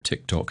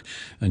TikTok,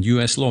 and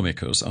US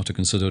lawmakers are to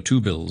consider 2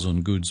 bills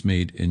on goods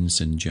made in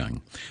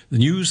Xinjiang. The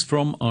news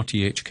from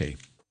RTHK.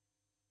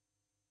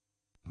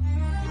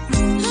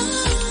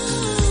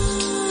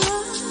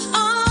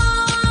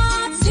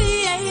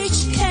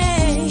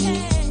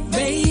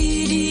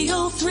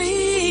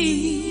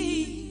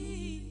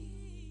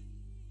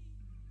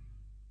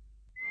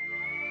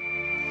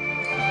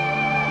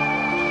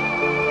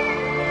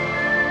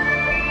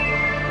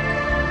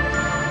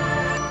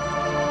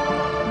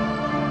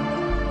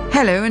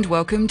 Hello and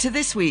welcome to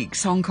this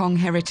week's Hong Kong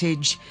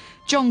Heritage.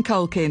 John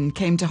Culkin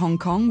came to Hong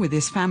Kong with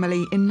his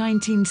family in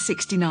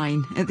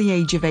 1969 at the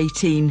age of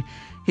 18.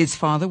 His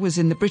father was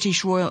in the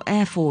British Royal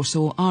Air Force,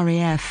 or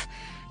RAF.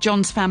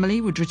 John's family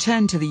would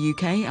return to the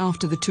UK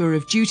after the tour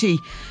of duty,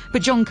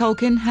 but John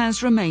Culkin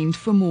has remained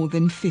for more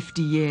than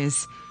 50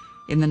 years.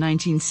 In the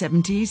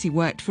 1970s, he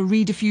worked for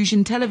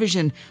Rediffusion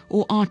Television,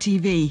 or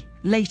RTV,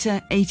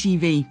 later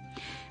ATV.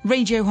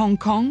 Radio Hong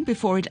Kong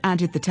before it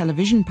added the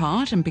television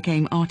part and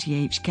became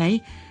RTHK,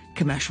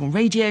 commercial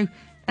radio,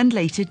 and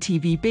later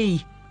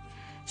TVB.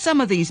 Some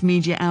of these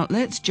media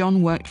outlets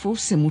John worked for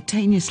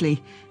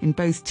simultaneously in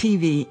both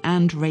TV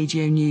and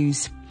radio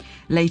news.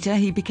 Later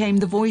he became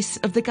the voice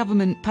of the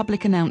government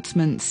public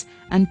announcements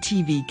and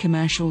TV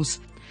commercials.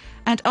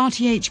 At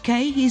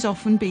RTHK he's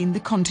often been the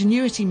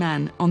continuity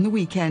man on the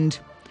weekend.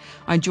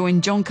 I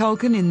joined John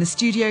Culkin in the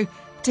studio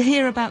to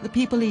hear about the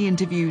people he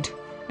interviewed,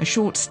 a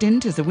short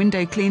stint as a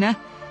window cleaner,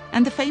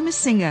 and the famous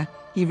singer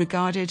he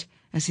regarded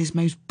as his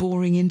most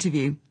boring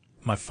interview.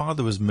 My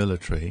father was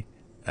military,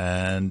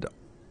 and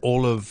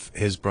all of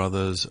his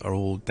brothers are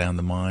all down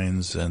the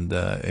mines, and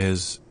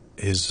his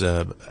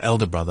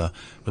elder brother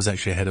was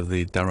actually head of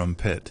the Durham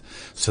Pit,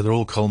 so they're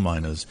all coal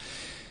miners.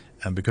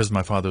 And because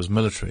my father was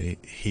military,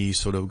 he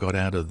sort of got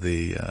out of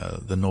the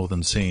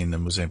northern scene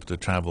and was able to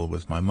travel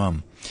with my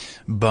mum.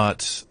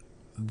 But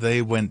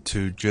they went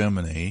to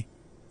Germany,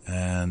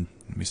 and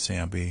let me see,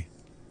 I'll be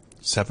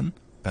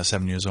about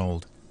 7 years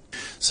old.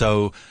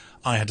 So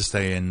I had to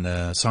stay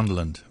in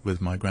Sunderland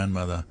with my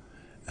grandmother,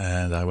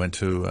 and I went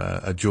to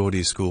a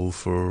Geordie school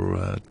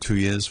for 2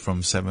 years,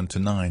 from 7 to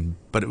 9.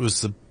 But it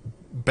was the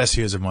best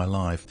years of my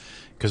life,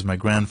 because my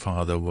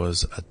grandfather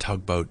was a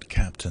tugboat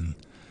captain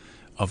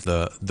of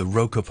the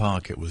Roker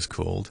Park, it was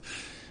called,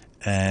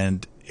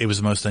 and it was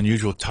the most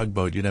unusual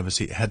tugboat you'd ever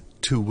see. It had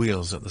 2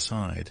 wheels at the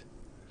side.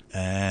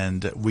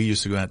 And we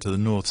used to go out to the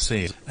North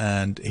Sea,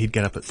 and he'd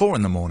get up at 4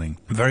 in the morning,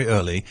 very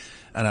early,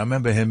 and I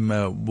remember him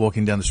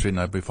walking down the street, and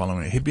I'd be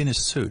following him. He'd be in his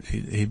suit,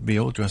 he'd be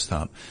all dressed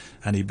up,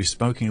 and he'd be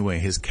smoking away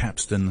his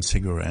Capstan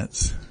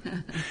cigarettes,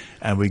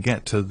 and we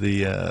get to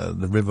the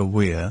River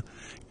Wear,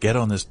 get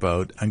on this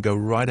boat, and go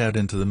right out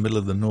into the middle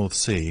of the North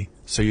Sea.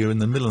 So you're in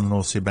the middle of the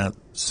North Sea about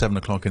 7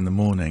 o'clock in the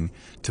morning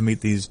to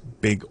meet these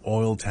big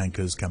oil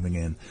tankers coming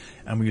in.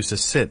 And we used to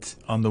sit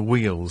on the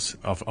wheels,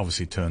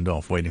 obviously turned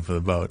off, waiting for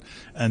the boat,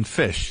 and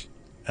fish.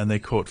 And they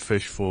caught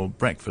fish for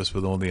breakfast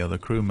with all the other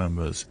crew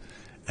members.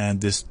 And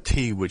this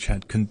tea which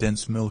had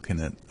condensed milk in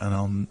it. And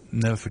I'll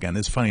never forget. And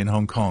it's funny, in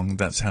Hong Kong,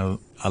 that's how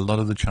a lot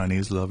of the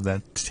Chinese love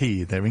their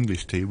tea, their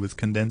English tea with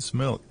condensed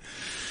milk.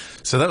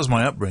 So that was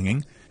my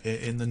upbringing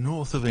in the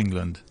north of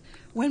England.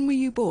 When were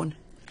you born?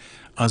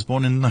 I was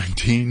born in ooh,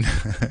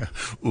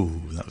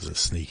 that was a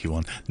sneaky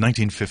one,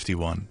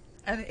 1951.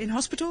 In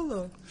hospital,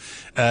 or?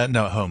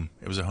 No, at home.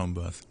 It was a home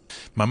birth.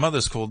 My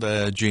mother's called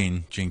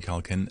Jean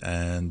Culkin,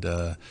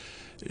 and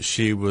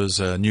she was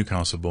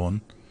Newcastle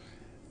born.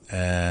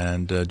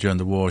 And during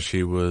the war,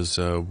 she was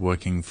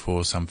working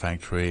for some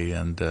factory,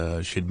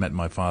 and she'd met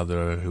my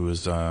father, who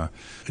was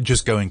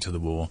just going to the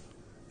war.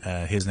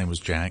 His name was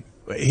Jack.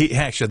 He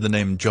actually had the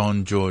name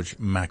John George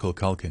Mackle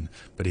Culkin,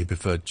 but he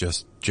preferred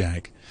just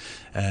Jack.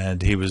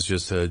 And he was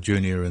just a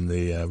junior in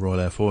the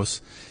Royal Air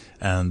Force,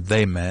 and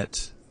they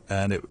met,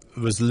 and it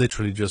was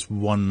literally just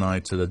one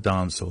night at a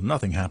dance hall.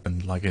 Nothing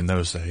happened like in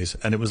those days,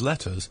 and it was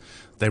letters.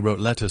 They wrote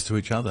letters to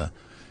each other.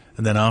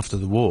 And then after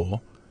the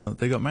war,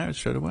 they got married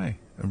straight away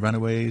and ran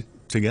away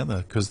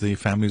together because the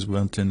families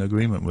weren't in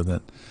agreement with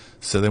it.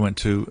 So they went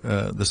to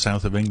the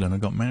south of England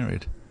and got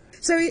married.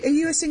 So are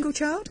you a single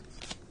child?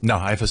 No,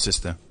 I have a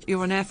sister.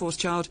 You're an Air Force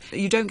child.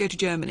 You don't go to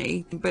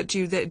Germany, but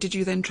did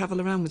you then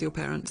travel around with your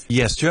parents?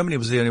 Yes, Germany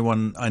was the only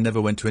one I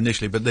never went to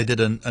initially, but they did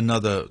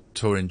another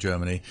tour in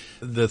Germany.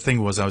 The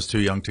thing was I was too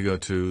young to go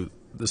to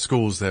the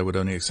schools there would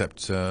only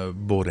accept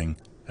boarding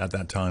at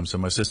that time. So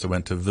my sister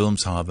went to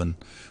Wilhelmshaven,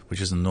 which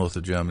is in the north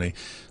of Germany,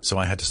 so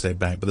I had to stay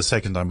back. But the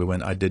second time we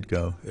went, I did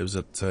go. It was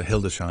at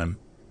Hildesheim,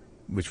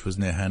 which was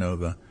near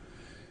Hanover.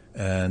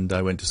 And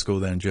I went to school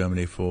there in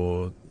Germany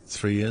for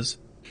 3 years.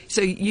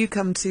 So you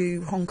come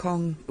to Hong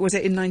Kong, was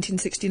it in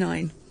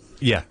 1969?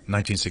 Yeah,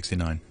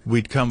 1969.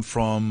 We'd come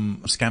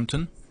from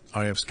Scampton,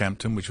 RAF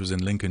Scampton, which was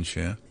in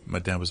Lincolnshire. My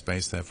dad was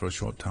based there for a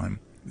short time.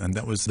 And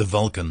that was the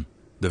Vulcan,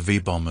 the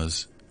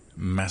V-bombers,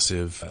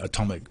 massive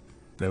atomic.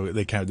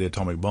 They carried the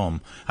atomic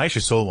bomb. I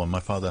actually saw one. My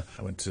father,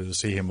 I went to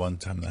see him one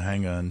time in the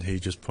hangar, and he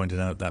just pointed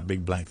out that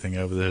big black thing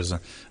over there is an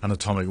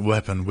atomic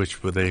weapon,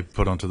 which they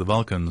put onto the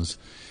Vulcans.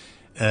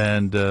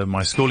 And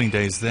my schooling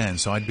days then,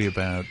 so I'd be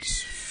about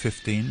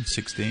 15,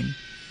 16.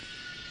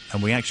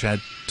 And we actually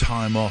had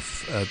time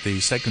off at the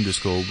secondary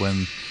school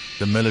when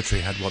the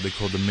military had what they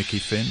called the Mickey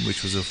Finn,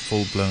 which was a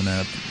full-blown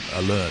out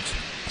alert.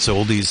 So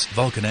all these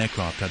Vulcan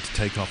aircraft had to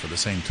take off at the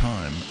same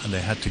time, and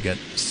they had to get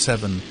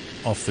 7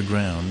 off the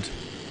ground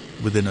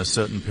within a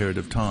certain period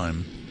of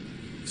time.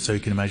 So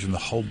you can imagine the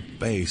whole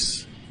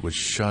base would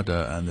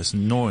shudder, and this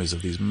noise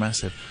of these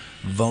massive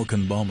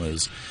Vulcan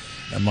bombers.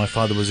 And my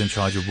father was in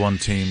charge of one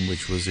team,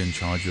 which was in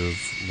charge of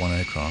one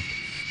aircraft.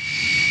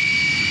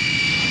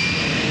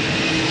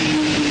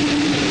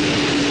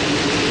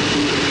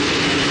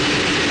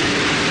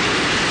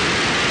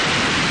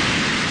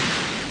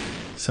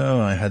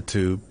 So I had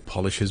to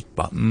polish his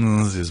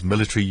buttons, his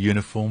military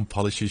uniform,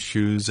 polish his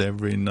shoes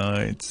every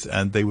night,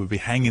 and they would be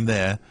hanging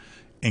there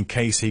in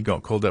case he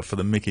got called up for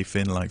the Mickey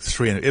Finn like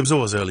 3. It was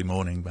always early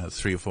morning, about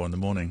 3 or 4 in the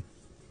morning.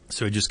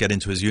 So he'd just get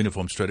into his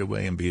uniform straight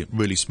away and be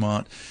really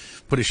smart,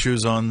 put his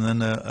shoes on,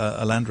 and then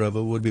a Land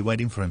Rover would be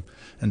waiting for him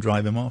and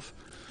drive him off.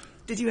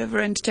 Did you ever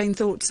entertain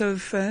thoughts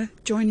of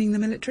joining the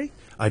military?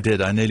 I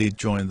did. I nearly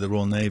joined the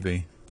Royal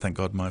Navy. Thank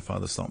God my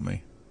father stopped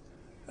me.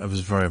 I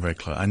was very, very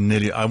close.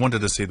 I wanted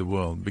to see the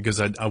world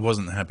because I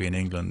wasn't happy in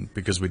England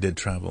because we did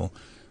travel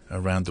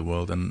around the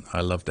world, and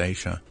I loved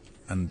Asia.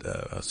 And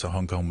so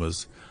Hong Kong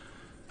was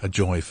a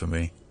joy for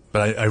me.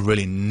 But I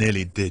really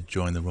nearly did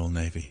join the Royal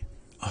Navy.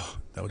 Oh,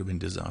 that would have been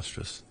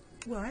disastrous.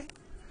 Why?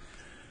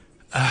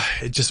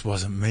 It just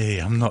wasn't me.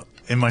 I'm not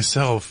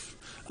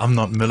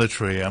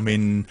military. I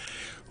mean,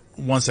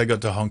 once I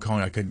got to Hong Kong,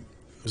 I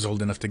was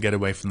old enough to get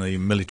away from the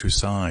military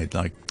side,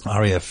 like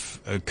RAF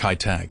Kai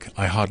Tak.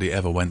 I hardly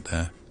ever went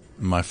there.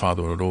 My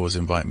father would always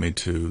invite me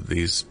to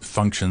these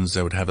functions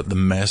they would have at the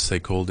mess, they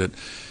called it.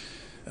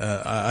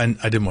 I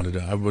didn't want to do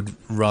it. I would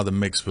rather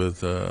mix with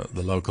the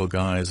local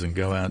guys and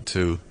go out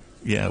to,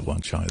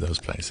 Wan Chai, those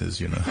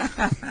places, you know.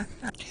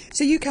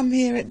 So you come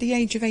here at the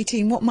age of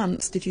 18. What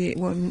months did you,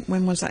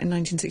 when was that in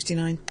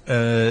 1969?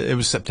 It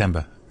was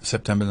September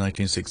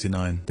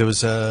 1969. There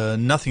was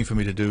nothing for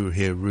me to do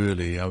here,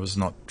 really. I was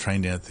not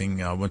trained in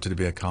anything. I wanted to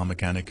be a car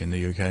mechanic in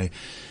the UK,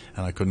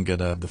 and I couldn't get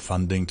the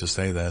funding to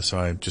stay there, so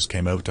I just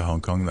came over to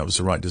Hong Kong. That was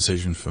the right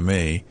decision for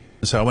me.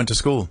 So I went to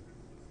school,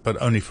 but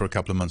only for a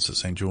couple of months at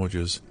St.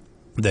 George's.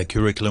 Their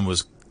curriculum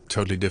was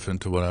totally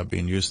different to what I've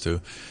been used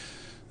to.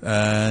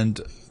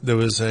 And there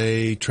was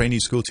a trainee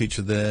school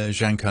teacher there,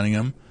 Zhang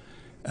Cunningham,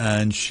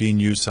 and she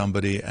knew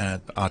somebody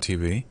at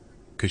RTV,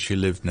 because she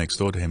lived next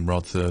door to him,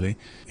 Rod Thurley.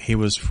 He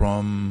was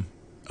from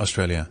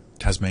Australia,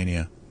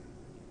 Tasmania.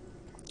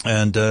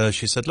 And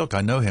she said, look,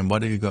 I know him. Why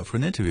don't you go up for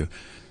an interview?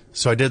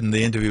 So I did, and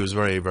the interview was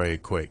very, very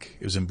quick.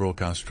 It was in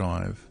Broadcast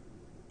Drive.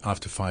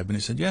 After 5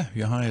 minutes, he said, yeah,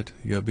 you're hired.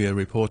 You'll be a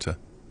reporter.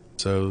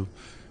 So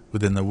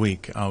within the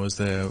week, I was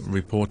there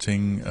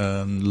reporting,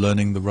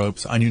 learning the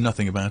ropes. I knew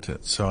nothing about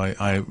it, so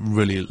I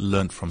really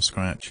learnt from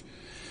scratch.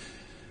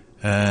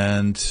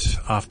 And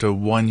after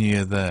 1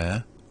 year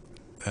there,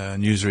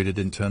 newsreader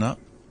didn't turn up.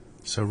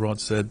 So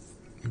Rod said,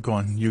 go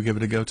on, you give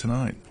it a go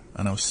tonight.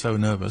 And I was so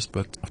nervous,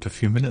 but after a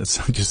few minutes,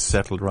 I just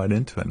settled right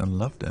into it and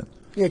loved it.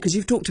 Yeah, because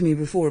you've talked to me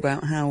before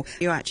about how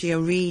you actually are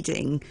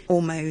reading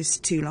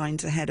almost 2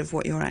 lines ahead of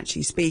what you're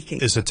actually speaking.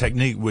 It's a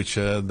technique which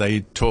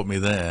they taught me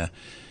there,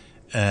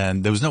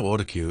 and there was no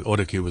autocue.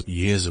 Autocue was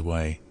years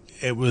away.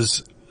 It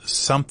was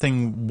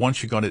something,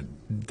 once you got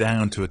it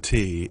down to a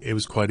T, it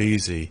was quite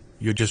easy.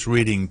 You're just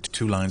reading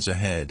 2 lines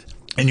ahead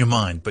in your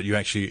mind, but you're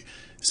actually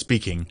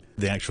speaking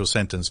the actual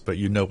sentence, but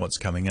you know what's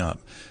coming up.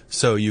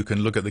 So you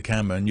can look at the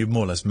camera and you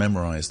more or less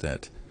memorize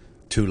that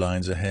 2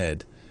 lines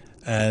ahead.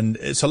 And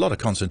it's a lot of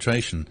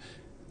concentration.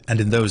 And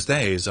in those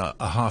days, a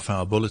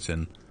half-hour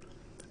bulletin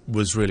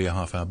was really a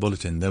half-hour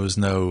bulletin. There was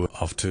no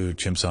off to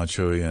Chim Sa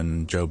Chui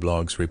and Joe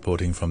Bloggs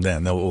reporting from there.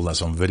 And all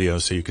that's on video,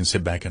 so you can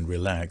sit back and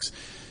relax.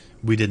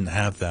 We didn't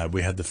have that.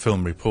 We had the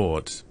film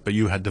report, but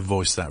you had to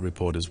voice that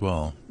report as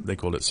well. They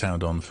called it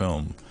sound on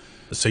film.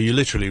 So you're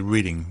literally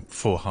reading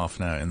for half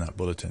an hour in that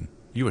bulletin.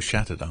 You were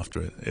shattered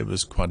after it. It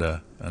was quite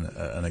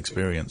an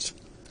experience.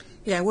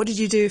 Yeah, what did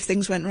you do if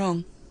things went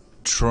wrong?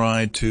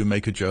 Tried to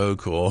make a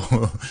joke or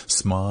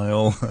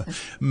smile.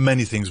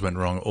 Many things went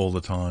wrong all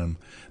the time.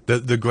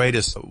 The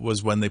greatest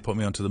was when they put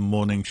me onto the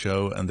morning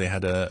show and they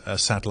had a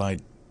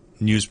satellite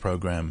news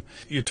program.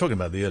 You're talking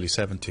about the early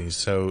 70s,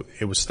 so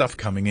it was stuff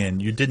coming in.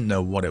 You didn't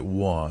know what it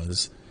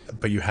was,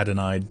 but you had an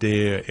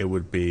idea it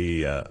would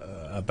be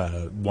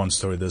about one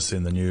story that's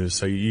in the news.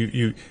 So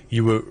you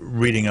were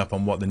reading up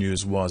on what the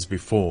news was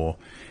before,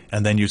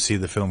 and then you see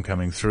the film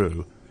coming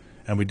through.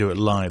 And we do it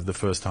live the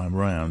first time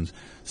round.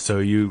 So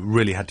you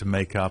really had to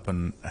make up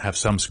and have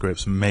some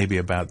scripts maybe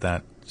about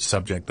that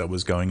subject that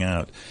was going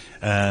out.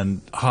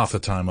 And half the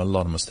time, a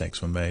lot of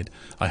mistakes were made.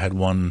 I had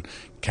one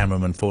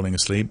cameraman falling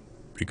asleep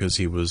because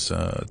he was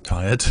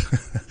tired.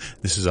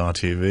 This is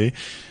RTV.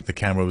 The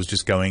camera was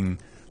just going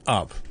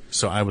up.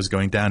 So I was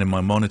going down in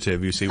my monitor,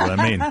 if you see what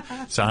I mean.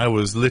 So I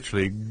was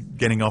literally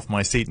getting off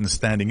my seat and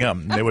standing up.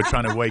 And they were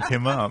trying to wake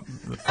him up.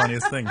 The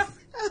funniest thing.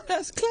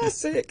 That's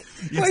classic.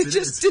 Yes,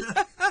 just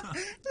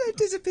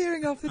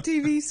disappearing off the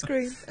TV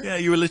screen. Yeah,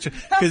 you were literally,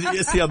 because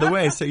it's the other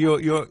way. So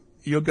you're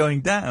you're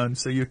going down,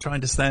 so you're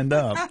trying to stand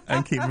up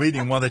and keep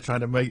reading while they're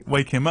trying to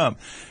wake him up.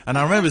 And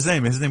I remember his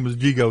name. His name was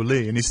Jigo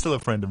Lee, and he's still a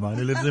friend of mine.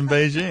 He lives in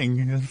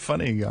Beijing. He's a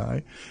funny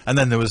guy. And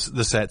then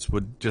the sets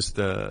would just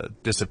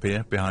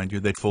disappear behind you.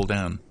 They'd fall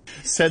down.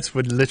 Sets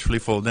would literally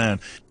fall down.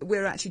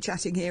 We're actually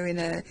chatting here in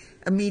a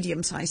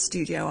medium-sized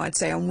studio, I'd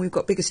say, and we've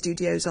got bigger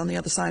studios on the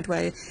other side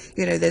where,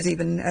 there's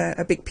even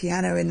a big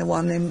piano in the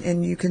one,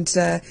 and you can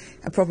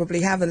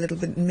probably have a little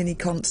bit mini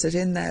concert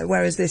in there,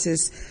 whereas this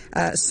is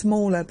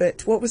smaller.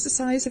 But what was the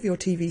size of your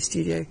TV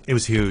studio? It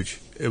was huge.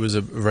 It was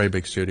a very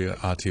big studio,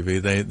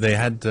 RTV. They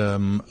had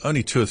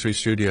only 2 or 3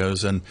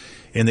 studios, and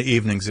in the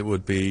evenings it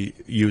would be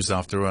used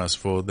after us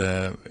for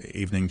their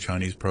evening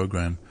Chinese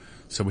program.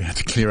 So we had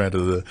to clear out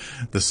of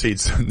the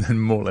seats, and then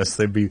more or less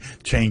they'd be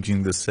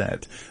changing the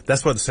set.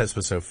 That's why the sets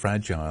were so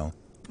fragile.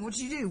 What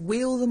did you do?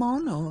 Wheel them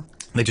on, or?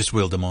 They just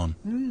wheeled them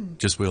on.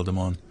 Just wheeled them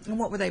on. And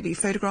what would they be?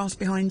 Photographs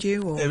behind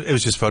you, or? It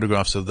was just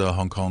photographs of the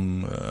Hong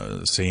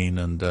Kong scene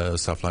and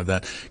stuff like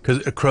that. Because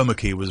chroma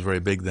key was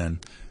very big then.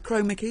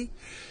 Chroma key?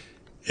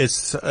 It's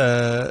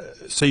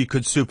so you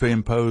could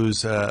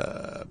superimpose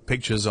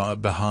pictures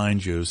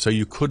behind you. So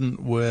you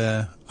couldn't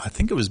wear, I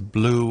think it was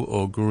blue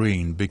or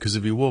green, because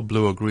if you wore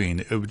blue or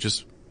green,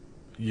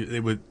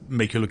 it would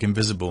make you look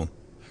invisible.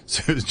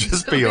 So it would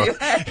just be your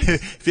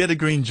if you had a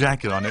green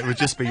jacket on, it would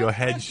just be your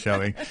head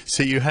showing.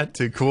 So you had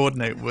to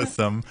coordinate with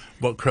them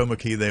what chroma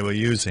key they were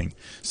using,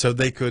 so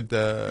they could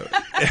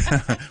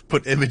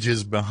put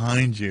images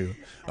behind you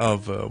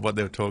of what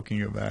they were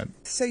talking about.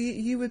 So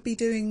you would be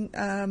doing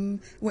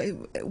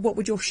what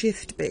would your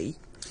shift be?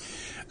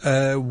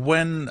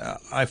 When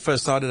I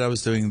first started, I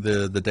was doing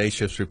the day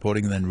shifts,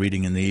 reporting, and then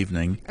reading in the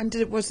evening. And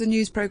was the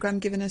news program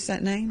given a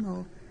set name,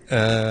 or?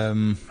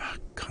 I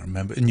can't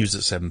remember. News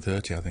at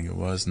 7:30, I think it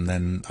was, and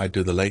then I'd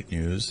do the late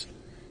news.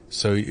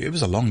 So it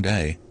was a long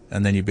day,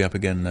 and then you'd be up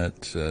again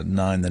at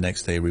 9 the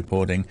next day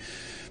reporting.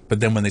 But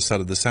then when they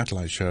started the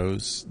satellite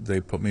shows, they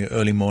put me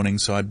early morning,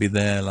 so I'd be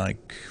there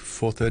like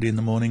 4:30 in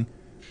the morning.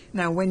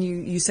 Now, when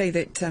you say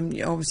that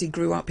you obviously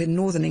grew up in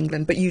northern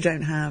England, but you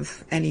don't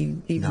have any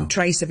even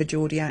trace of a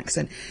Geordie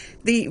accent,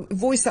 the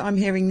voice that I'm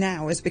hearing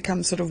now has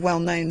become sort of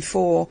well known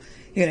for,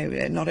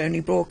 not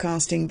only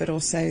broadcasting but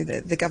also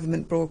the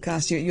government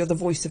broadcast. You're the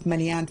voice of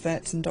many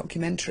adverts and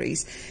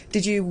documentaries.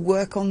 Did you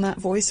work on that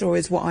voice, or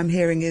is what I'm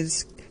hearing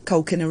is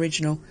Culkin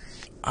original?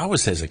 I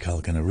would say it's a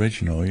Culkin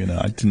original.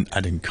 I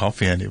didn't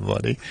copy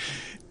anybody.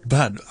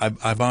 But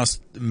I've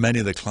asked many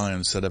of the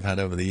clients that I've had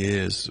over the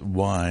years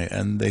why,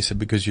 and they said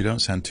because you don't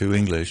sound too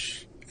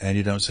English and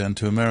you don't sound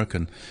too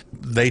American.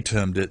 They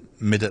termed it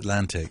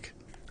mid-Atlantic.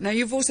 Now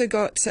you've also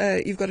got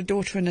a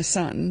daughter and a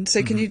son.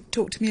 So can you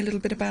talk to me a little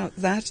bit about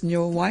that and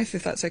your wife,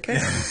 if that's okay?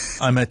 Yeah.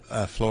 I met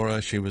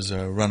Flora. She was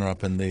a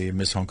runner-up in the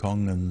Miss Hong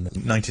Kong in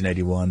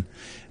 1981,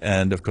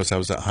 and of course I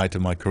was at the height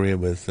of my career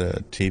with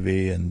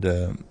TV,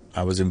 and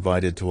I was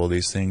invited to all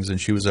these things,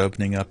 and she was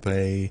opening up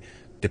a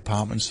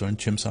department store in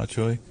Tsim Sha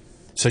Tsui.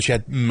 So she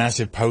had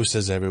massive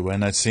posters everywhere,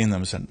 and I'd seen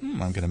them and said, I'm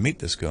going to meet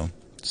this girl.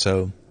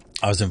 So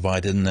I was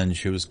invited, and then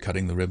she was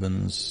cutting the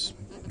ribbons,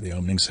 the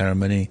opening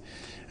ceremony,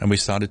 and we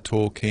started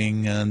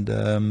talking and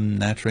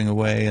nattering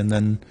away, and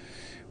then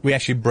we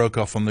actually broke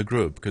off from the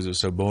group because it was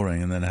so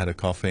boring, and then had a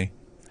coffee,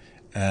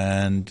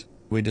 and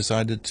we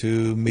decided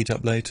to meet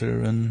up later,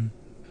 and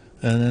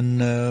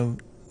then,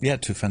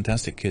 2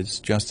 fantastic kids,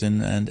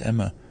 Justin and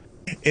Emma.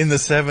 In the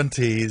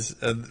 70s,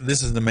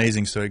 this is an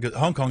amazing story.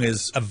 Hong Kong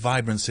is a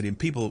vibrant city, and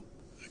people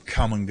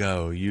come and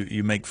go.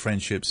 You make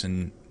friendships,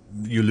 and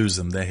you lose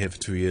them. They're here for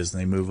 2 years,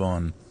 and they move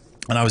on.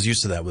 And I was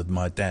used to that with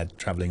my dad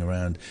traveling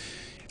around.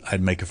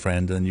 I'd make a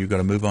friend, and you got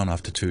to move on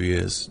after 2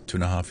 years,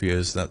 2.5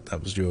 years. That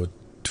was your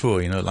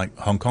tour. Like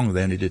Hong Kong,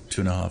 they only did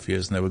 2.5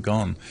 years, and they were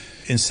gone.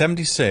 In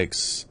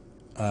 76,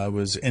 I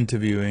was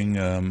interviewing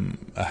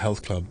a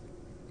health club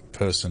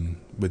person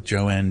with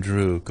Joanne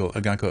Drew,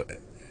 a guy called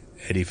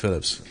Eddie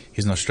Phillips.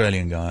 He's an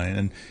Australian guy,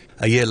 and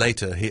a year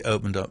later he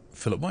opened up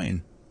Philip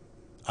Wayne.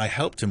 I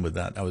helped him with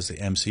that. I was the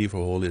MC for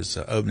all his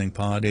opening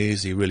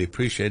parties. He really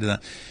appreciated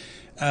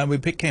that. We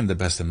became the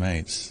best of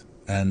mates,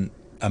 and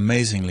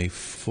amazingly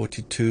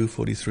 42,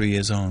 43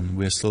 years on,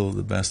 we're still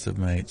the best of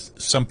mates.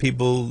 Some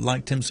people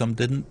liked him, some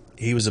didn't.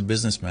 He was a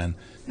businessman.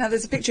 Now,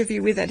 there's a picture of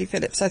you with Eddie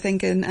Phillips, I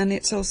think, and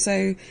it's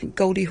also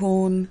Goldie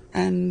Hawn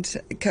and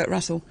Kurt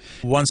Russell.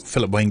 Once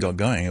Philip Wayne got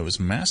going, it was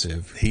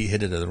massive. He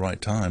hit it at the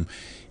right time.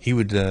 He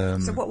would...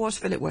 So what was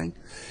Philip Wayne?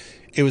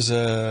 It was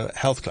a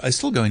health club. It's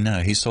still going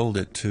now. He sold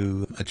it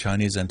to a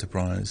Chinese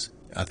enterprise,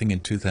 I think in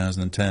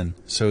 2010.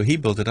 So he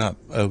built it up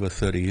over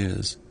 30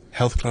 years.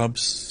 Health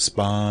clubs,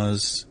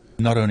 spas,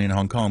 not only in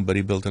Hong Kong, but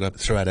he built it up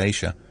throughout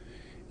Asia,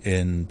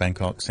 in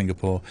Bangkok,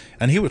 Singapore.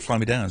 And he would fly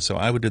me down, so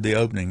I would do the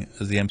opening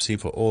as the MC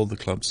for all the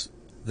clubs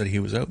that he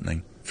was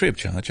opening. Free of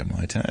charge, I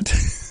might add.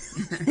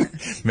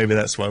 Maybe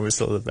that's why we're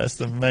still the best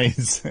of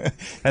mates.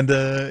 And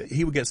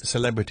he would get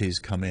celebrities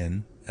come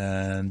in,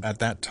 and at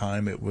that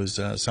time it was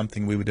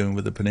something we were doing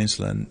with the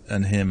Peninsula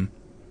and him.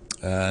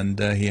 And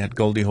he had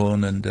Goldie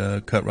Hawn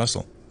and Kurt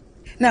Russell.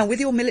 Now, with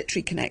your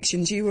military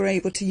connections, you were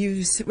able to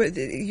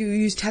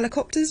use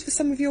helicopters for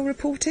some of your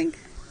reporting?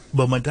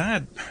 Well, my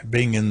dad,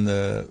 being in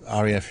the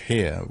RAF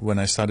here, when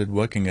I started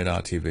working at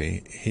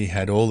RTV, he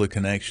had all the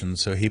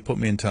connections, so he put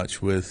me in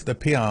touch with the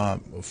PR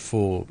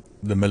for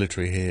the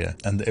military here.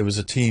 And it was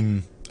a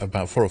team of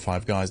about 4 or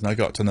 5 guys, and I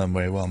got to know them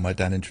very well. My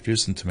dad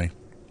introduced them to me.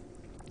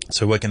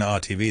 So working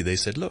at RTV, they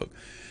said, look,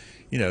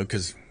 you know,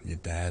 because your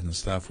dad and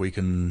stuff, we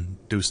can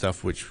do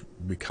stuff which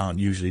we can't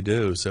usually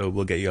do, so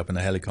we'll get you up in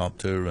a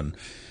helicopter. And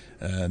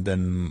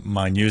then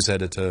my news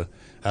editor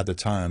at the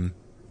time,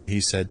 he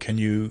said, can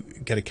you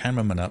get a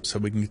cameraman up so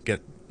we can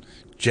get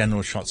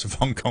general shots of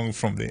Hong Kong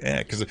from the air?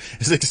 Because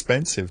it's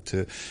expensive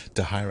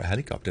to hire a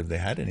helicopter if they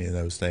had any of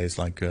those days,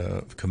 like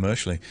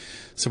commercially.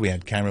 So we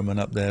had cameramen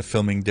up there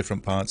filming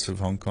different parts of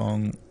Hong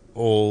Kong,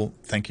 all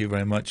thank you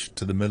very much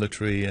to the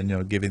military and, you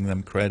know, giving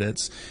them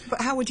credits. But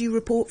how would you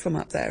report from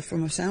up there,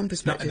 from a sound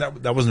perspective? No,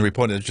 that wasn't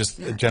reporting, it was just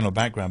a general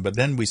background. But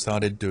then we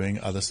started doing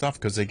other stuff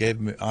because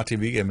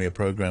RTV gave me a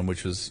program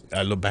which was,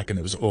 I look back and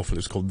it was awful. It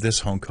was called This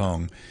Hong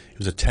Kong. It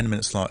was a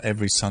 10-minute slot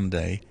every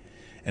Sunday,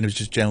 and it was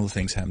just general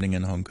things happening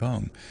in Hong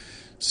Kong.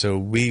 So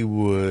we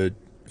would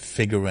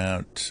figure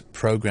out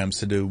programs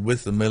to do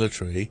with the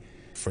military.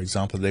 For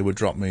example, they would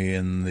drop me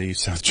in the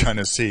South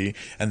China Sea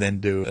and then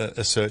do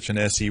a search and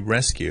air sea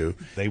rescue.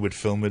 They would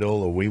film it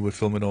all, or we would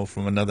film it all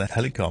from another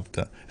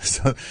helicopter.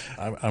 So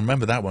I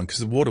remember that one because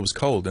the water was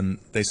cold, and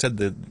they said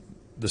that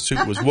the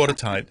suit was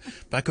watertight,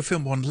 but I could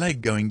film one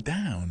leg going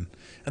down,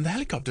 and the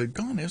helicopter had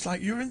gone. It was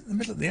like you're in the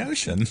middle of the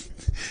ocean.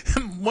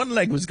 One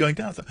leg was going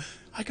down. I thought,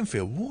 I can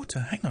feel water.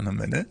 Hang on a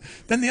minute.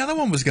 Then the other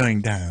one was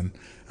going down,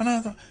 and I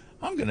thought,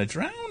 I'm going to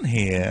drown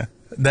here.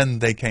 Then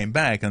they came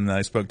back, and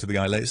I spoke to the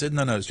guy later. He said,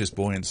 no, it's just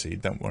buoyancy.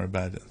 Don't worry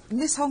about it.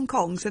 Miss Hong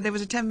Kong, so there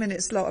was a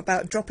 10-minute slot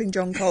about dropping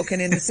John Culkin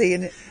in the sea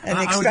and extracting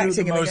him again. I would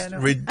do the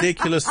most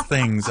ridiculous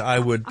things. I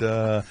would...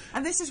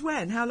 And this is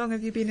when? How long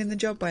have you been in the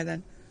job by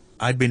then?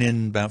 I'd been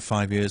in about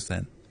 5 years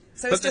then.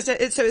 So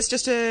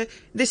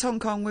this Hong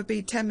Kong would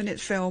be 10-minute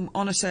film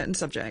on a certain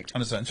subject?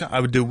 On a certain subject. I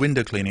would do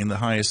window cleaning in the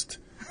highest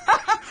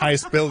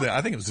building.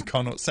 I think it was the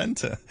Connaught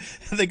Centre.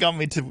 They got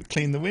me to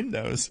clean the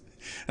windows.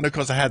 And of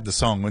course I had the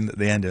song at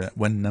the end of it,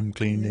 when I'm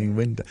cleaning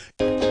window.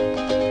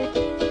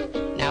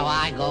 Now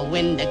I go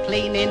window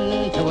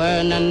cleaning to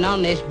earn an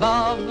honest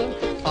bob.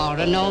 For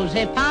a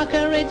nosy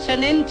Parker, it's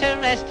an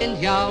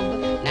interesting job.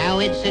 Now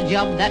it's a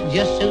job that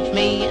just suits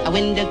me. A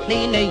window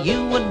cleaner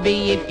you would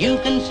be if you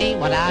can see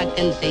what I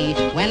can see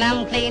when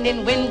I'm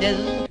cleaning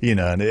windows. You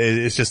know, and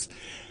it's just...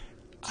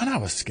 And I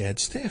was scared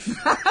stiff.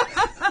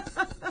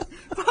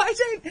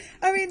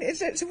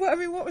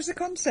 What was the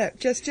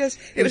concept? It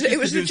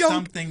was the John.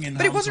 Something in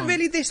but it wasn't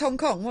really This Hong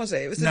Kong, was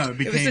it? It was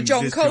the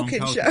John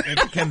Culkin show.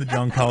 It became the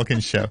John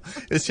Culkin show.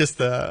 It's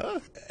just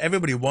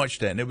everybody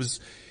watched it, and it was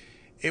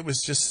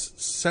just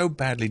so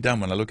badly done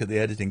when I look at the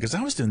editing, because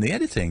I was doing the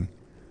editing.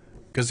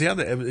 Because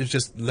it was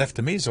just left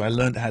to me, so I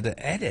learned how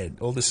to edit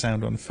all the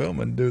sound on film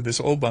and do this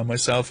all by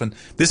myself. And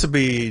this would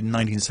be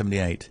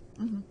 1978,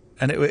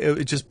 and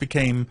it just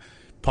became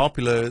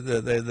popular.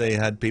 They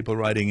had people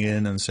writing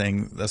in and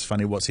saying, "That's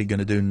funny. What's he going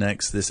to do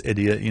next? This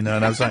idiot," you know.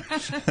 And I was like,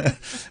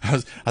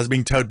 I was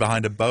being towed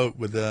behind a boat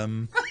with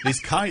these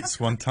kites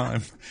one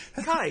time.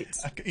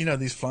 Kites, you know,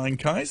 these flying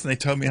kites, and they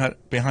towed me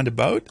behind a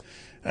boat.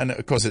 And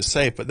of course, it's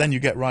safe. But then you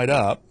get right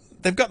up.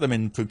 They've got them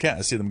in Phuket.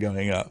 I see them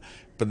going up,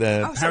 but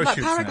they're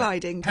parachutes. Like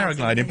paragliding.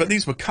 Paragliding, but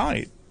these were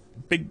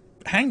big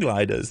hang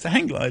gliders,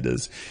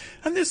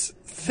 and this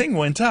thing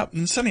went up,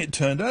 and suddenly it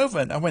turned over,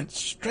 and I went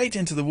straight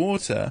into the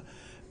water.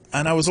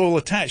 And I was all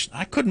attached.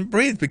 I couldn't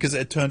breathe because it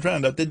had turned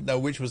around. I didn't know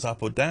which was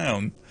up or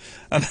down.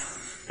 And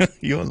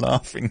you're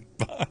laughing,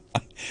 but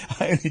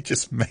I only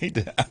just made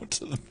it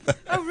out of the boat.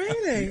 Oh,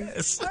 really?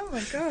 Yes. Oh,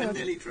 my God. I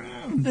nearly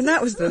drowned. And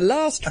that was the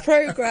last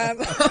programme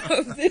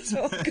of This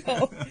Hong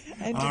Kong.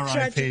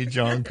 R.I.P.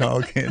 John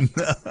Culkin.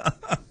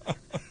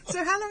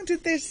 So how long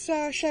did this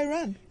show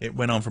run? It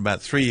went on for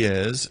about 3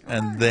 years.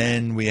 And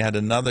then we had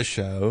another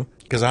show,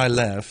 because I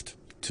left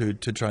to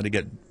try to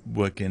get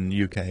work in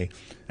UK,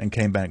 and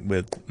came back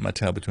with my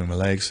tail between my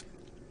legs,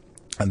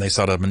 and they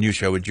started up a new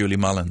show with Julie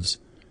Mullins,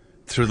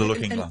 Through the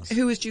Looking Glass.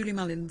 Who was Julie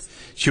Mullins?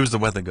 She was the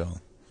weather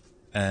girl,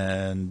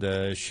 and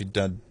she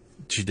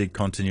did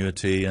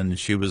continuity, and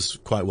she was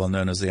quite well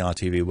known as the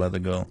RTV weather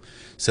girl.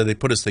 So they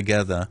put us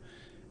together,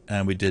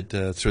 and we did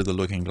Through the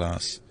Looking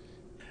Glass.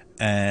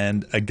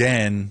 And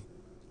again,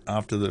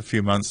 after the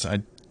few months,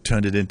 I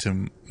turned it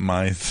into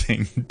my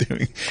thing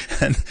doing.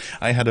 And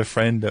I had a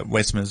friend at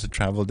Westminster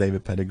Travel,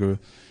 David Pettigrew,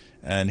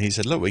 and he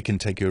said, look, we can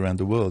take you around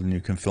the world and you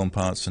can film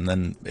parts, and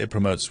then it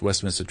promotes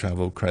Westminster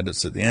Travel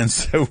credits at the end.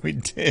 So we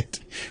did.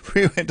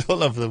 We went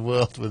all over the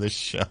world with this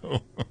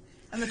show.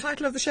 And the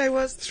title of the show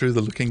was? Through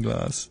the Looking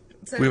Glass.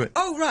 So,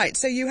 right.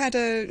 So you had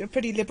a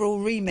pretty liberal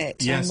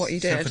remit on what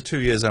you did. So for 2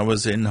 years I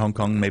was in Hong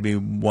Kong, maybe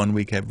 1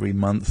 week every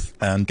month,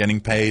 and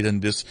getting paid,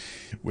 and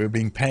we were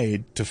being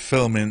paid to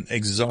film in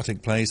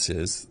exotic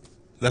places.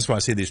 That's why I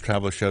see these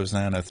travel shows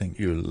now, and I think,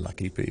 you're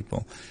lucky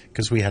people,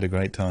 because we had a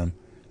great time.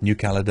 New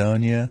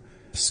Caledonia,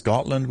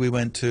 Scotland we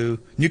went to.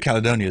 New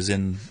Caledonia's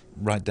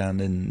right down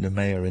in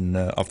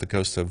Noumea, off the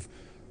coast of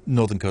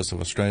northern coast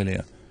of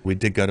Australia. We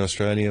did go to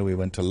Australia. We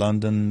went to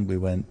London. We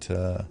went.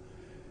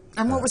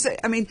 And what was it?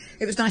 I mean,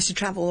 it was nice to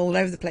travel all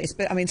over the place,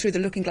 but I mean, through the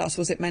Looking Glass,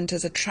 was it meant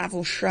as a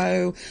travel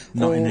show?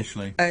 Not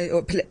initially.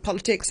 Or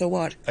politics or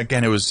what?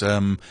 Again, it was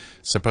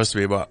supposed to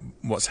be about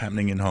what's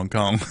happening in Hong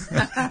Kong.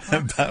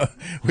 But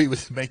we were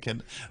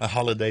making a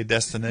holiday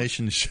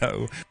destination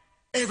show.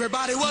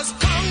 Everybody was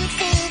kung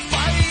fu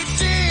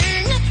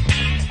fighting.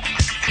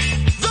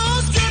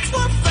 Those kids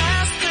were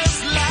fast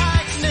as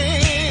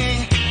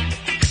lightning.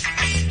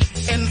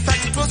 In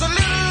fact, it was a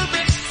little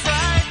bit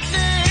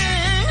frightening.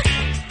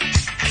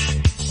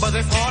 But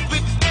they fought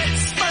with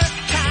expert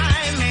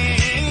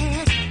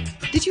timing.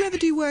 Did you ever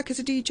do work as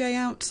a DJ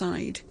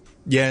outside?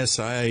 Yes,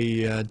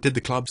 I did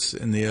the clubs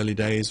in the early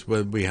days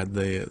where we had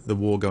the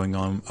war going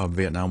on,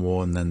 Vietnam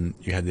War, and then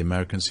you had the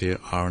Americans here,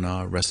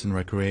 R&R, Rest and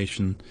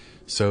Recreation.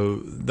 So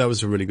that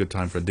was a really good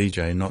time for a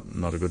DJ,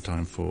 not a good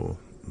time for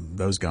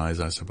those guys,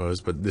 I suppose.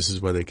 But this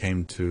is where they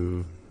came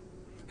to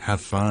have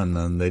fun,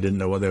 and they didn't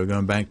know what they were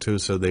going back to,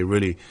 so they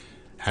really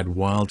had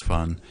wild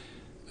fun.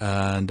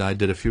 And I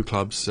did a few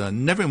clubs,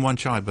 never in Wan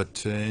Chai,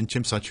 but in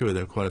Tsim Sha Tsui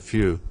there were quite a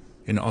few.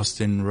 In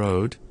Austin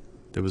Road,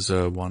 there was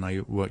one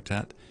I worked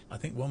at. I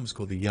think one was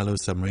called the Yellow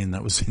Submarine.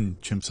 That was in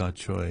Tsim Sha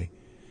Tsui.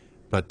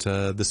 But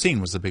the Scene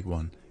was the big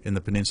one in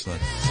the peninsula.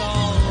 Suddenly,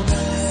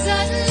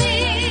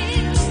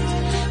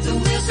 the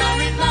wheels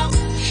are in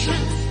motion,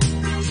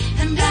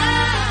 and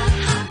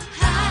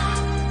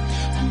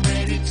I'm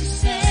ready to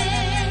sail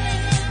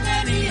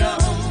any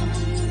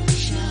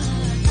ocean.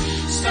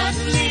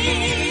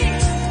 Suddenly,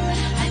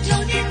 I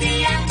don't get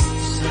the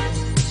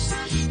answers,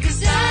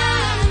 'cause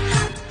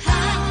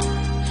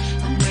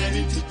I'm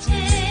ready to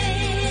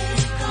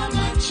take all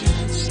my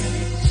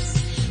chances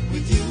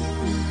with you.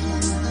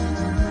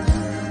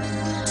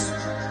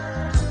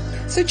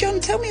 So, John,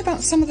 tell me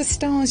about some of the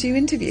stars you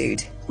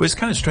interviewed. Well, it's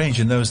kind of strange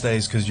in those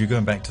days because you're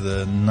going back to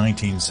the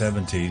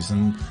 1970s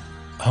and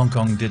Hong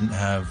Kong didn't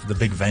have the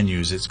big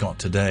venues it's got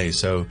today.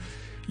 So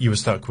you were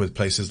stuck with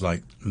places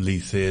like Lee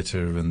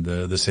Theatre and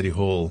the City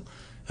Hall,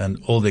 and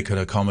all they could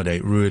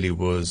accommodate really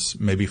was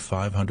maybe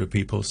 500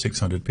 people,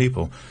 600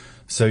 people.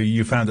 So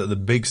you found that the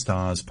big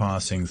stars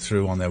passing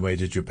through on their way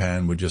to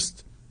Japan would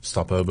just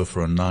stop over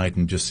for a night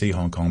and just see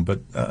Hong Kong.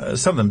 But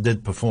some of them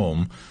did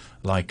perform,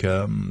 like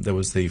there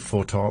was the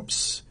Four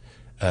Tops,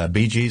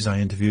 Bee Gees I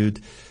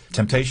interviewed,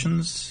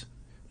 Temptations,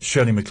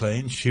 Shirley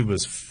MacLaine, she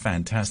was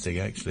fantastic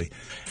actually.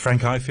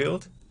 Frank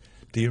Highfield,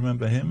 do you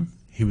remember him?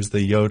 He was the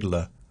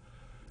yodeler.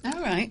 All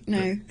right,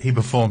 no. He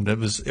performed. It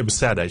was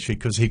sad actually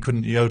because he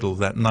couldn't yodel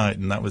that night,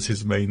 and that was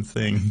his main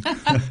thing.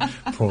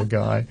 Poor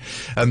guy.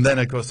 And then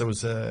of course there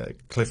was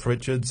Cliff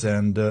Richards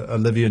and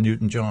Olivia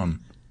Newton-John.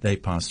 They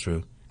passed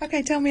through.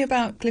 Okay, tell me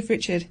about Cliff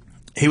Richard.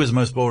 He was the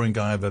most boring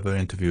guy I've ever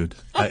interviewed.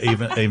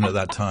 Even at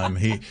that time,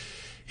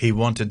 he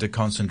wanted to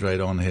concentrate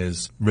on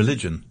his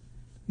religion.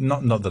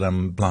 Not that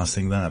I'm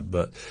blasting that,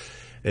 but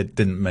it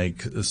didn't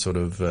make a sort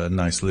of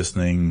nice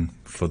listening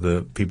for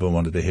the people who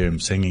wanted to hear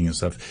him singing and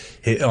stuff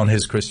on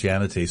his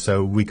Christianity.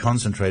 So we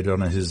concentrated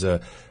on his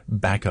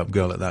backup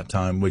girl at that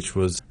time, which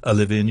was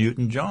Olivia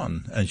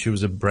Newton-John, and she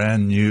was a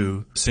brand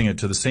new singer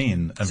to the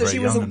scene and very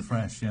young and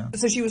fresh. Yeah.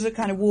 So she was a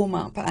kind of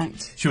warm-up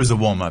act. She was a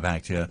warm-up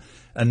act, yeah,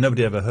 and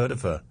nobody ever heard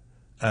of her.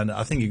 And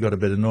I think he got a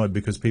bit annoyed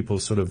because people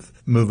sort of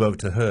move over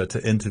to her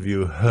to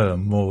interview her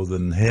more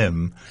than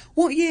him.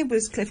 What year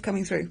was Cliff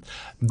coming through?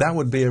 That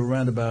would be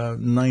around about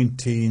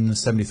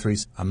 1973.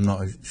 I'm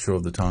not sure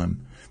of the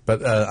time.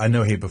 But I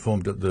know he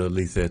performed at the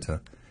Lee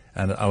Theatre.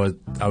 And I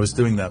was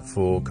doing that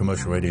for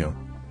commercial radio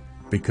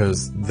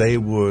because they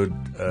would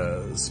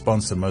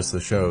sponsor most of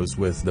the shows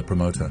with the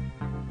promoter.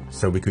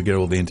 So we could get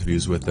all the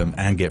interviews with them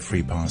and get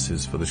free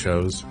passes for the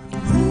shows.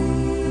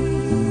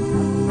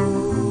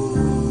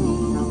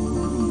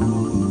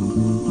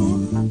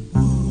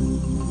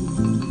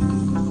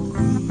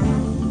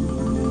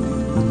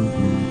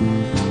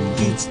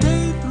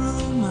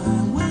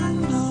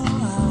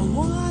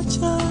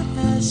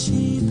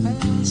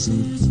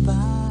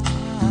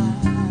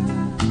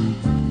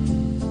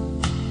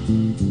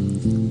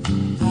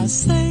 I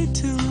say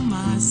to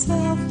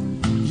myself,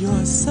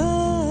 you're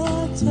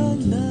such a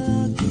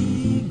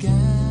lucky guy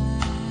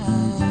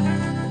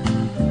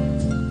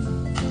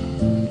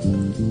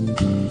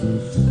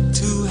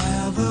to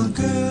have a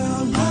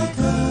girl like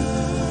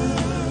her.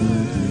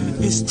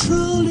 It's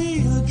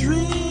truly a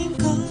dream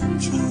come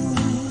true.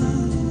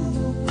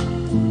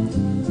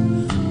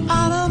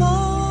 Out of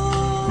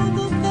all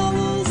the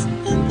fellas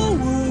in the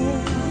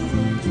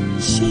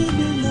world, she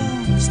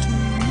belongs to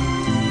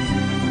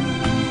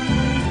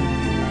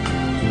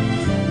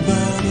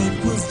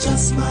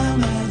just my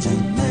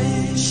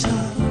imagination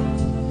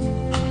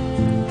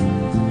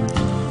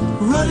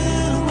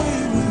running away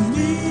with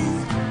me.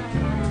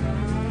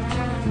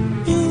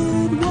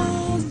 It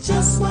was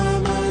just my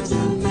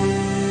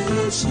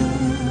imagination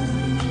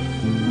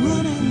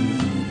running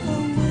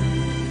away.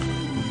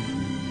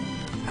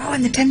 Oh,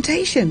 and the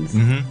Temptations.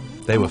 Mm-hmm.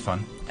 They were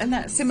fun. And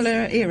that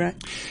similar era?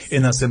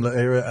 In that similar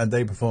era, and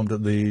they performed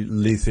at the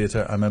Lee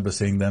Theatre. I remember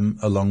seeing them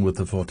along with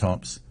the Four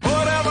Tops.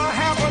 Whatever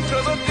happened to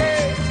the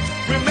day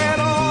we met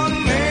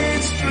on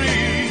Main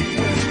Street?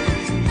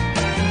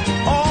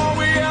 All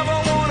we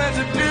ever wanted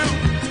to do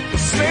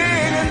was sing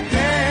and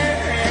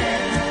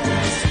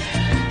dance.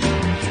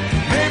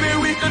 Maybe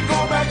we could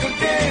go back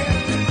again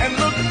and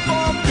look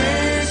for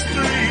Main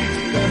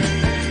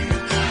Street.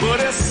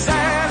 But as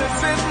sad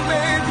as it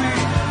may be,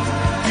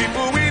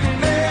 people, we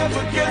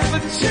never get the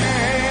chance.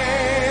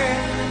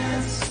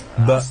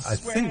 But I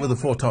think with the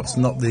Four Tops,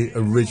 not the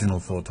original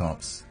Four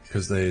Tops,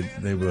 because they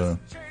were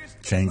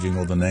changing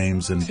all the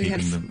names and So you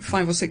keeping had them.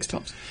 5 or 6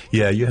 tops.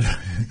 Yeah, you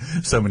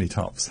had so many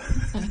tops.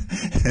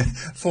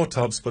 4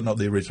 tops, but not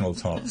the original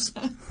tops.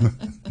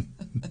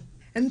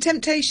 And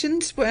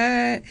Temptations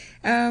were...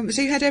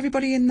 so you had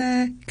everybody in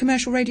the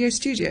commercial radio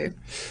studio?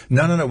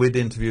 No. We'd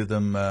interview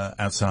them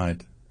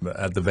outside,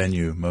 at the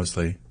venue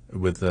mostly,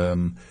 with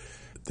the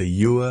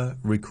Uher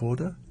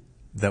recorder.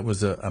 That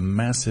was a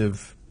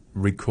massive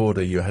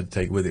recorder you had to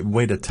take with it. It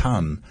weighed a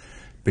ton,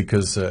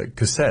 because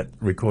cassette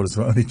recorders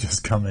were only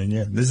just coming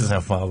in. This is how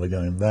far we're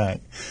going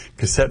back.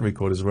 Cassette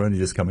recorders were only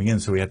just coming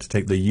in, so we had to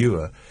take the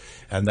Uher.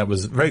 And that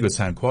was very good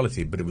sound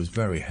quality, but it was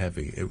very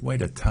heavy. It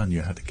weighed a ton.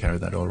 You had to carry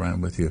that all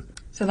around with you.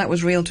 So that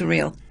was reel to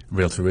reel?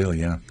 Reel to reel,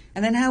 yeah.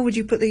 And then how would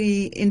you put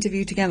the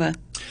interview together?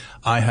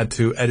 I had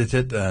to edit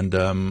it, and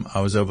I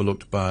was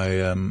overlooked by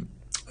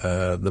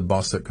the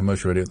boss at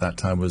Commercial Radio at that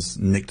time was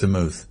Nick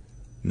DeMuth.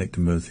 Nick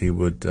DeMuth, he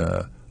would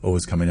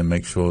always come in and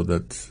make sure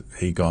that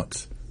he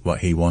got what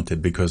he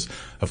wanted, because,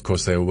 of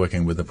course, they were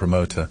working with a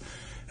promoter,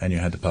 and you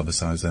had to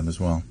publicise them as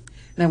well.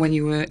 Now, when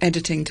you were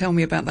editing, tell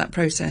me about that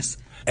process.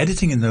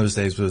 Editing in those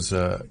days was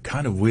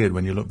kind of weird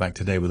when you look back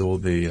today with all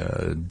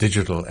the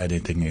digital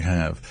editing you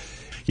have.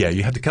 Yeah,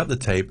 you had to cut the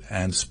tape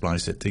and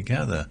splice it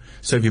together.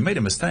 So if you made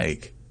a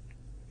mistake,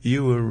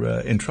 you were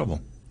in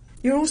trouble.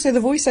 You're also the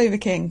voiceover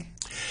king.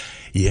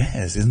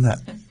 Yes, isn't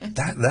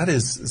that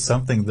is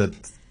something that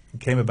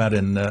came about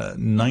in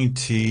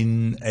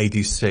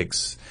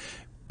 1986,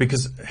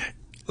 because,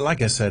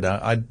 like I said,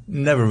 I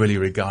never really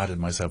regarded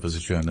myself as a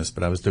journalist,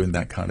 but I was doing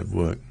that kind of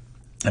work.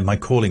 And my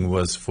calling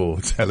was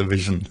for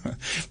television,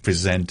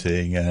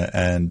 presenting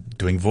and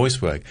doing voice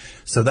work.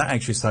 So that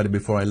actually started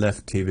before I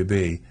left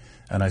TVB.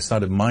 And I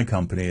started my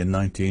company in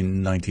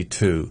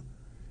 1992.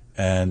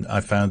 And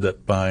I found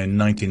that by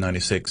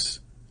 1996,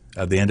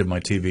 at the end of my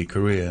TV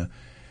career,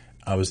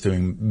 I was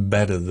doing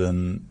better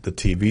than the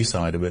TV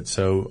side of it.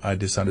 So I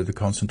decided to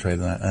concentrate on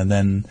that. And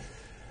then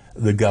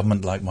the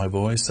government liked my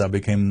voice. I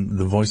became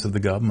the voice of the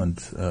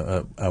government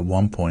at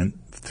one point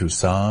through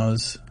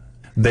SARS.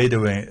 They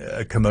do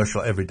a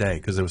commercial every day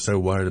because they were so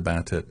worried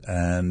about it.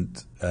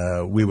 And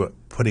we were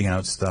putting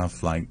out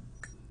stuff like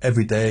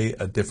every day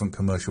a different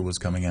commercial was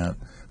coming out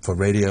for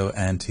radio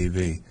and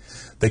TV.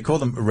 They call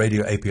them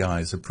radio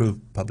APIs,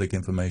 approved public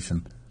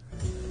information.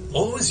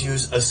 Always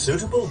use a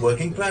suitable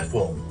working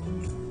platform.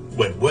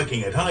 When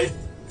working at height,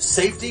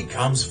 safety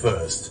comes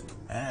first.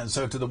 And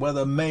so to the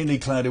weather, mainly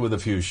cloudy with a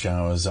few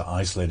showers,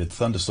 isolated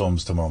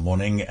thunderstorms tomorrow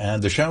morning,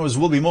 and the showers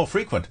will be more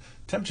frequent.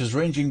 Temperatures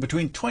ranging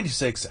between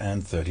 26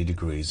 and 30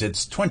 degrees.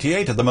 It's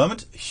 28 at the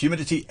moment,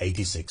 humidity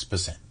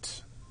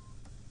 86%.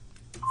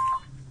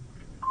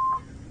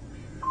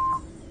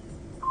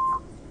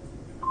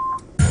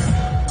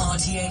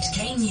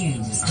 RTHK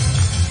News.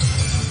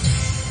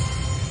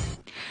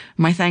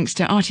 My thanks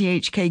to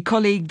RTHK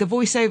colleague, the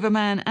voiceover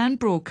man and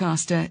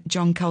broadcaster,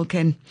 John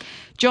Culkin.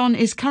 John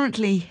is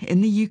currently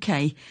in the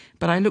UK,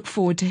 but I look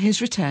forward to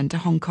his return to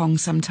Hong Kong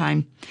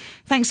sometime.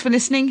 Thanks for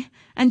listening,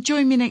 and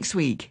join me next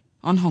week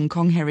on Hong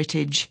Kong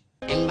Heritage.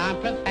 In my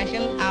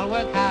profession, I'll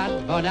work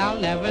hard, but I'll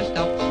never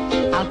stop.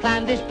 I'll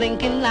climb this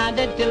blinking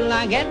ladder till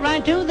I get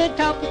right to the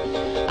top.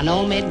 An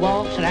old maid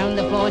walks around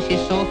the floor,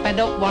 she's so fed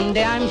up one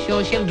day I'm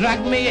sure she'll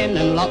drag me in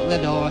and lock the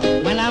door.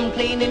 When I'm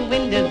cleaning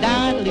windows,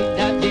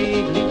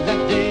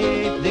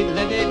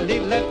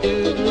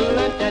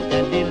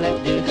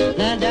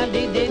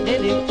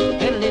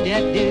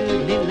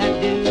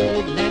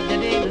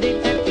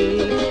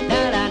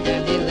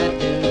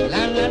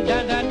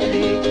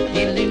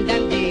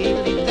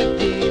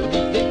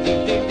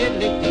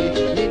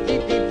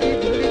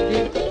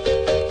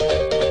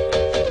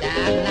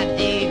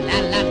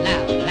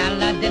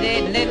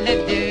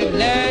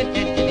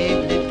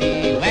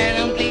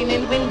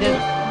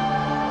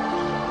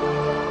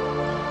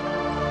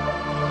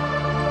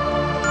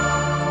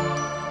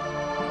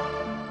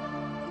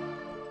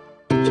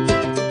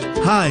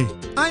 Hi,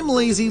 I'm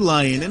Lazy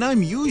Lion and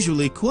I'm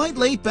usually quite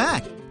laid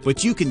back,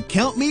 but you can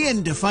count me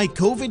in to fight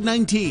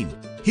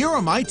COVID-19. Here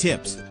are my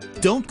tips.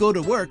 Don't go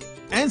to work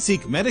and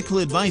seek medical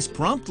advice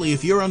promptly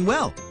if you're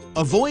unwell.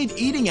 Avoid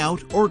eating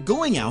out or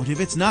going out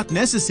if it's not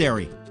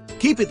necessary.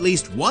 Keep at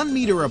least 1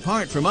 meter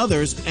apart from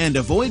others and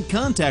avoid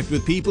contact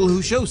with people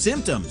who show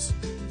symptoms.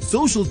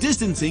 Social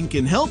distancing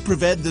can help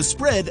prevent the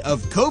spread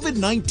of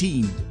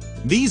COVID-19.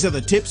 These are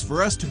the tips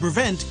for us to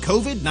prevent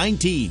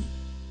COVID-19.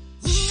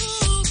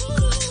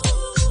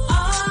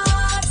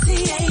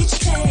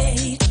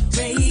 RTHK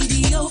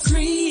Radio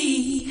 3.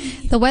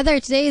 The weather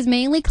today is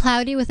mainly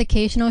cloudy with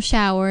occasional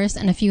showers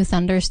and a few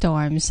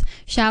thunderstorms.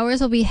 Showers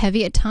will be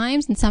heavy at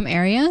times in some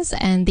areas,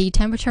 and the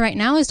temperature right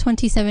now is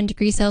 27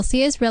 degrees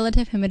Celsius,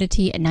 relative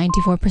humidity at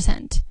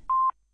 94%.